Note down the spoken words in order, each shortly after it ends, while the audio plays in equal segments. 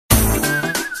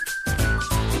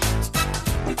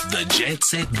The Jet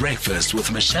Set Breakfast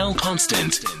with Michelle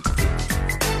Constant.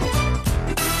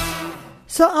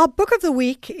 So our book of the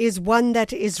week is one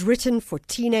that is written for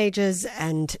teenagers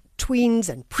and tweens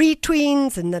and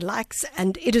pre-tweens and the likes,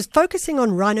 and it is focusing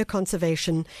on rhino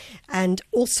conservation and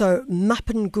also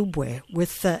Mapungubwe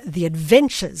with the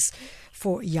adventures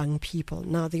for young people.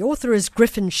 Now, the author is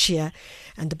Griffin Shea,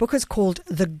 and the book is called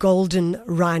The Golden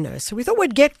Rhino. So we thought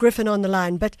we'd get Griffin on the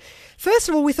line, but first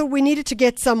of all, we thought we needed to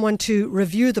get someone to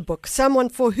review the book, someone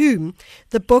for whom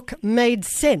the book made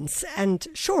sense. And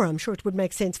sure, I'm sure it would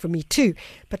make sense for me too,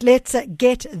 but let's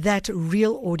get that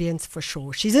real audience for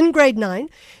sure. She's in grade 9.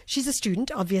 She's a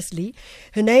student, obviously.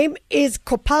 Her name is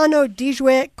Kopano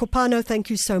Dijwe. Kopano,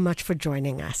 thank you so much for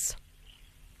joining us.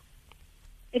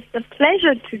 It's a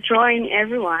pleasure to join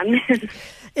everyone.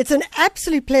 It's an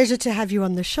absolute pleasure to have you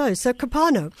on the show. So,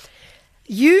 Kopano,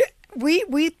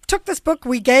 we took this book,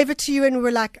 we gave it to you, and we were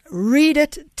like, read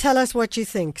it, tell us what you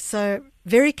think. So,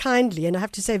 very kindly, and I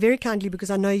have to say very kindly because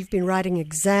I know you've been writing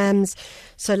exams,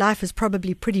 so life is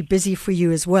probably pretty busy for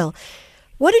you as well.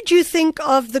 What did you think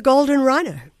of The Golden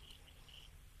Rhino?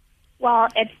 Well,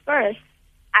 at first,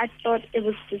 I thought it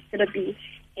was just going to be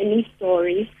any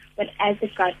story, but as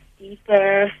it got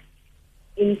deeper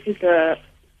into the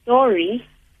story,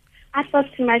 I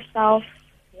thought to myself,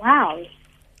 wow,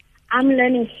 I'm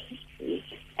learning history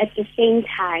at the same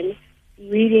time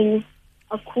reading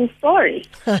a cool story.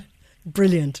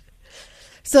 Brilliant.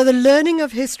 So the learning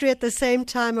of history at the same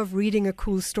time of reading a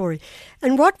cool story.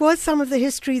 And what was some of the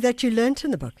history that you learned in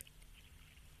the book?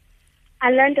 I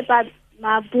learned about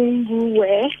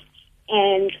Mapungubwe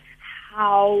and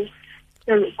how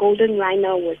the golden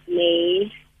rhino was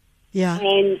made. Yeah.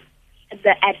 And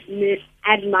the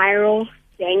Admiral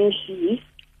Zhang He.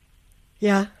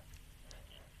 Yeah.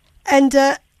 And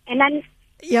then...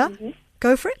 Yeah,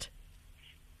 Go for it.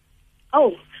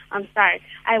 Oh, I'm sorry.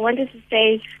 I wanted to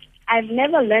say I've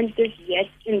never learned this yet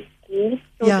in school,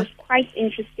 so Yeah. it's quite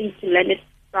interesting to learn it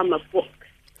from a book.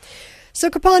 So,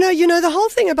 Kopano, you know, the whole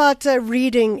thing about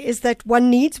reading is that one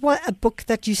needs a book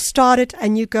that you start it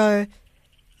and you go,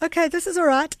 okay, this is all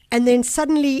right. And then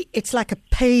suddenly it's like a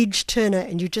page turner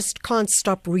and you just can't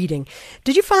stop reading.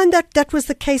 Did you find that that was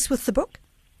the case with the book?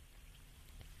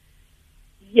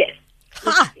 Yes.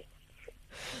 Ha!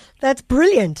 That's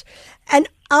brilliant. And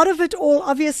out of it all,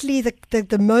 obviously,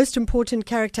 the most important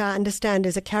character I understand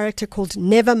is a character called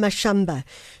Never Mashamba,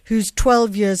 who's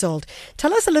 12 years old.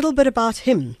 Tell us a little bit about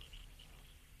him.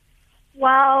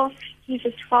 Well, he's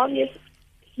 12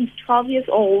 years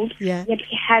old, Yeah. yet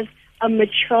he has a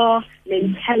mature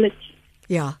mentality.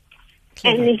 Yeah.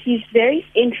 And he's very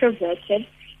introverted.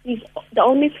 He's the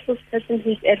only person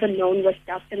who's ever known was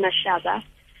Dr. Mashaba.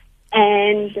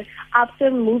 And after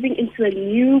moving into a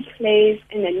new place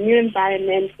and a new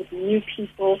environment with new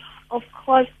people, of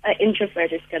course, an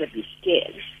introvert is going to be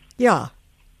scared. Yeah,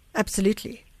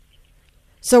 absolutely.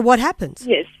 So what happens?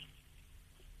 Yes.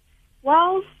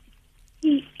 Well,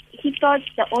 he thought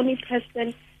the only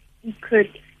person he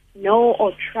could know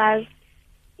or trust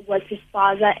was his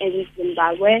father in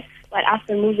Zimbabwe. But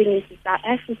after moving into South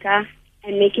Africa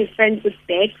and making friends with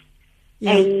Bex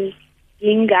and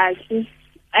Gingas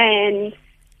and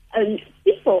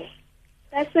Sipho,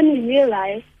 that's when he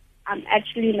realized I'm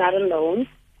actually not alone,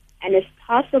 and it's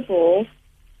possible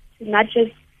to not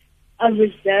just a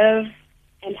reserve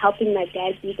and helping my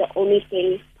dad be the only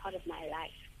thing part of my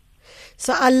life.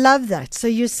 So I love that. So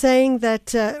you're saying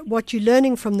that what you're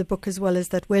learning from the book as well is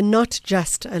that we're not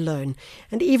just alone.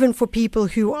 And even for people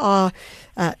who are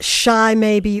shy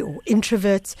maybe or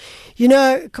introverts. You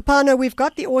know, Kopano, we've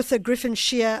got the author Griffin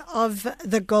Shea of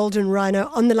The Golden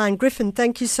Rhino on the line. Griffin,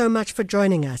 thank you so much for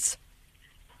joining us.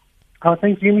 Oh,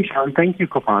 thank you, Michelle, and thank you,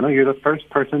 Kopano. You're the first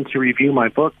person to review my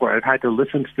book where I've had to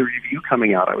listen to the review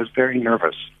coming out. I was very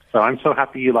nervous. So I'm so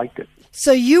happy you liked it.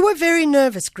 So you were very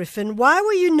nervous, Griffin. Why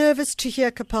were you nervous to hear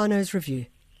Kopano's review?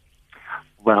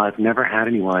 Well, I've never had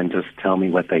anyone just tell me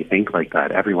what they think like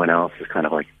that. Everyone else is kind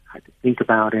of like, I had to think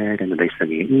about it, and then they send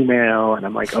me an email, and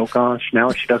I'm like, oh gosh, now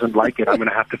if she doesn't like it, I'm going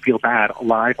to have to feel bad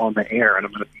live on the air, and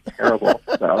I'm going to be terrible.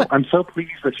 So I'm so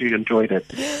pleased that you enjoyed it.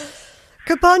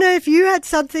 Kopano, if you had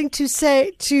something to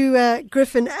say to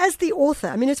Griffin as the author,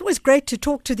 I mean, it's always great to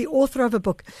talk to the author of a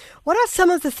book. What are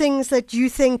some of the things that you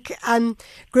think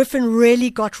Griffin really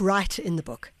got right in the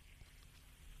book?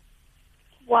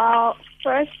 Well,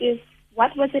 first is,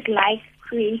 what was it like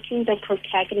creating the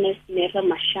protagonist, Never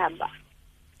Mashamba?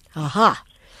 Aha.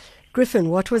 Griffin,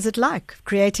 what was it like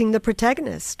creating the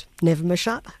protagonist, Never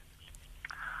Mashamba?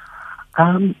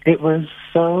 It was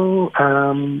so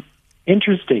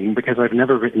interesting because I've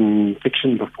never written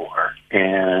fiction before,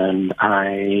 and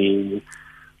I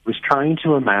was trying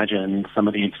to imagine some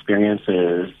of the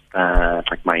experiences that,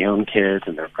 like, my own kids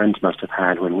and their friends must have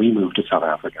had when we moved to South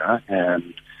Africa,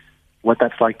 and what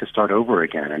that's like to start over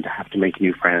again and to have to make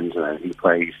new friends in a new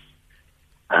place.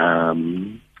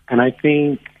 And I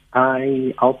think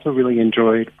I also really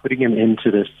enjoyed putting him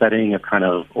into this setting of kind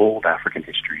of old African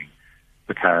history,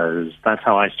 because that's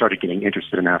how I started getting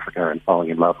interested in Africa and falling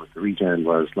in love with the region,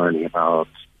 was learning about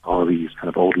all of these kind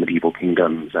of old medieval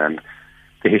kingdoms and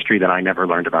the history that I never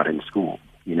learned about in school,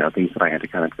 you know, things that I had to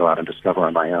kind of go out and discover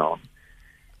on my own.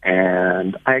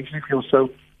 And I actually feel so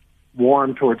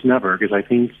warm towards Never, because I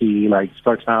think he, like,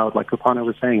 starts out, like Kopano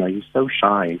was saying, like, he's so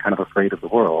shy and kind of afraid of the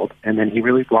world, and then he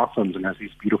really blossoms and has these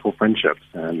beautiful friendships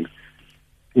and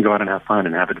can go out and have fun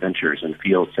and have adventures and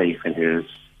feel safe in his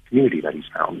community that he's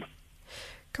found.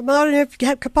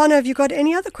 Kopano, have you got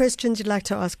any other questions you'd like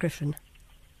to ask Griffin?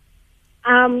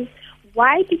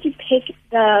 Why did you pick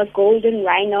the Golden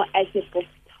Rhino as your book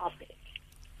topic?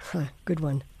 Good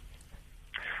one.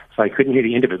 So I couldn't hear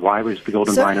the end of it. Why was the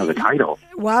Golden Rhino the title?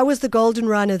 Why was the Golden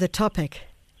Rhino the topic?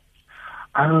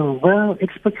 Oh, well,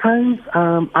 it's because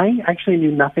I actually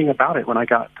knew nothing about it when I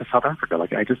got to South Africa.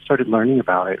 Like, I just started learning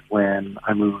about it when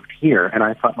I moved here, and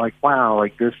I thought, like, wow,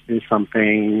 like, this is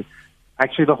something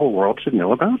actually the whole world should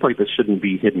know about. Like, this shouldn't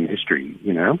be hidden history,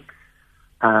 you know?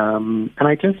 And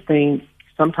I just think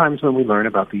sometimes when we learn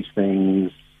about these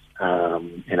things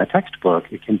in a textbook,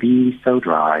 it can be so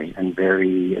dry and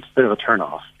it's a bit of a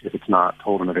turnoff if it's not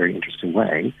told in a very interesting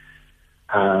way.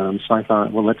 So I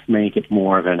thought, well, let's make it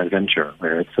more of an adventure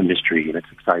where it's a mystery and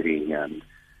it's exciting, and,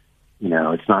 you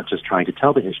know, it's not just trying to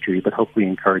tell the history, but hopefully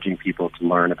encouraging people to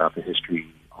learn about the history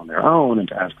on their own and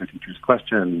to ask their teachers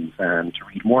questions and to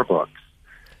read more books.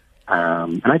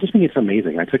 And I just think it's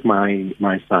amazing. I took my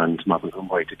son to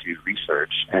Mapungubwe to do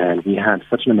research, and we had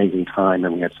such an amazing time,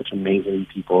 and we had such amazing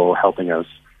people helping us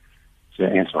to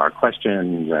answer our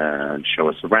questions and show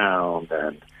us around.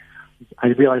 And I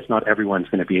realized not everyone's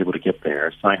going to be able to get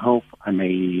there, so I hope I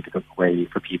made a way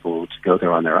for people to go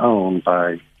there on their own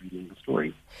by reading the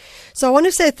story. So I want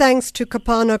to say thanks to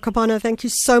Kopano. Kopano, thank you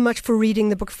so much for reading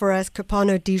the book for us.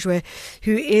 Kopano Dijwe,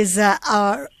 who is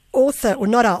our author, or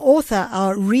not our author,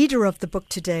 our reader of the book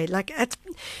today. Like,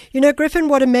 you know, Griffin,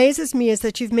 what amazes me is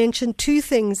that you've mentioned two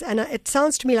things, and it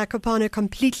sounds to me like Kopano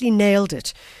completely nailed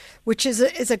it, which is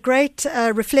a great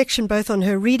reflection both on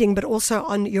her reading but also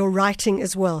on your writing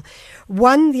as well.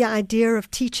 One, the idea of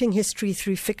teaching history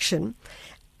through fiction,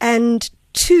 and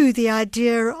two, the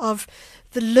idea of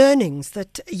the learnings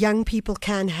that young people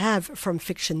can have from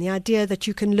fiction, the idea that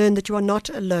you can learn that you are not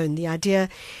alone, the idea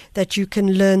that you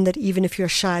can learn that even if you're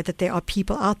shy, that there are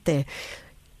people out there.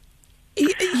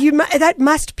 That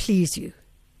must please you.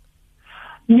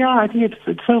 Yeah, I think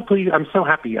it's so pleasing. I'm so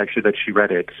happy, actually, that she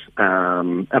read it,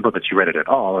 about that she read it at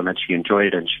all, and that she enjoyed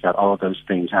it, and she got all of those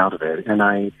things out of it. And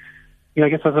I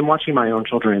guess as I'm watching my own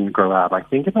children grow up, I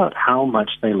think about how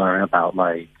much they learn about,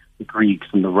 like, the Greeks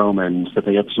and the Romans that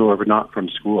they absorb not from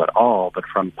school at all, but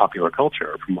from popular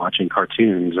culture, from watching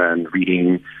cartoons and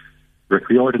reading Rick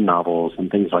Riordan novels and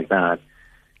things like that.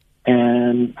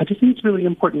 And I just think it's really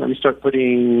important that we start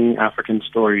putting African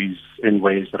stories in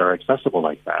ways that are accessible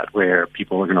like that, where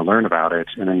people are going to learn about it,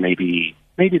 and then maybe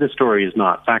the story is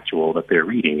not factual that they're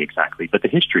reading exactly, but the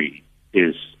history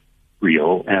is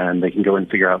real, and they can go and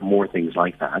figure out more things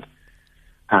like that.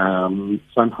 So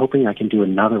I'm hoping I can do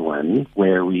another one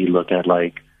where we look at,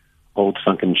 like, old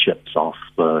sunken ships off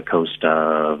the coast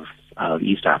of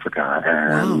East Africa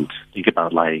and think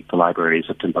about, like, the libraries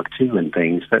of Timbuktu and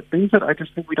things that I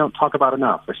just think we don't talk about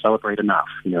enough or celebrate enough,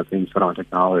 you know, things that aren't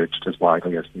acknowledged as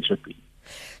widely as they should be.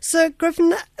 So,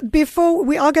 Griffin, before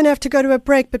we are going to have to go to a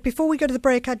break, but before we go to the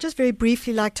break, I'd just very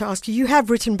briefly like to ask you have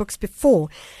written books before,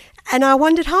 and I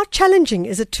wondered how challenging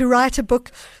is it to write a book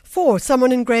for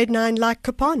someone in grade 9 like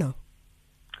Kopano?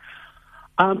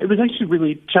 It was actually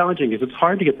really challenging because it's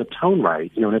hard to get the tone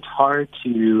right, you know, and it's hard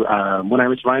to, when I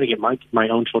was writing it, my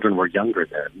own children were younger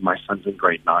then. My son's in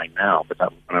grade 9 now, but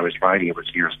when I was writing it was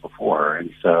years before.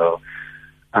 And so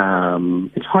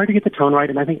it's hard to get the tone right.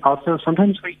 And I think also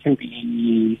sometimes we can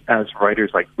be, as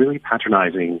writers, like, really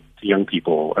patronizing to young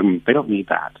people. I mean, they don't need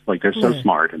that. Like, they're so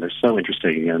smart and they're so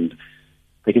interesting and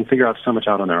they can figure out so much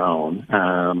out on their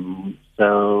own.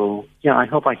 So, yeah, I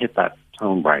hope I hit that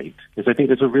tone right, because I think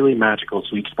there's a really magical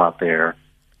sweet spot there.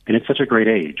 And it's such a great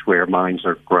age where minds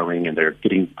are growing and they're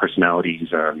getting personalities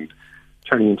and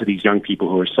turning into these young people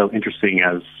who are so interesting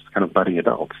as kind of budding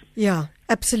adults. Yeah,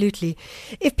 absolutely.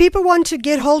 If people want to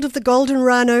get hold of the Golden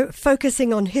Rhino,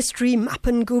 focusing on history,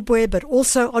 Mapungubwe, but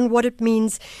also on what it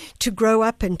means to grow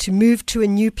up and to move to a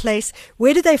new place,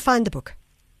 where do they find the book?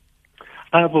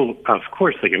 Well, of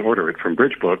course, they can order it from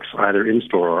Bridge Books, either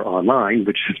in-store or online,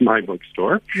 which is my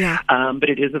bookstore. Yeah. But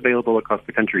it is available across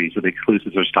the country, so the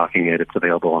exclusives are stocking it. It's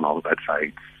available on all the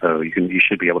websites, so you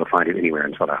should be able to find it anywhere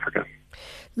in South Africa.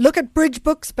 Look at Bridge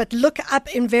Books, but look up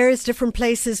in various different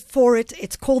places for it.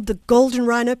 It's called the Golden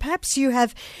Rhino. Perhaps you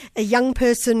have a young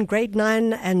person, grade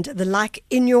 9 and the like,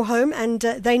 in your home, and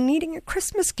they're needing a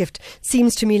Christmas gift.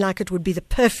 Seems to me like it would be the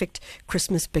perfect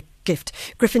Christmas gift.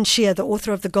 Griffin Shea, the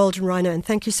author of the Golden Rhino, and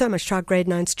thank you so much to our grade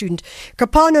 9 student,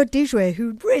 Kopano Dijwe,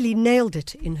 who really nailed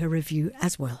it in her review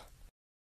as well.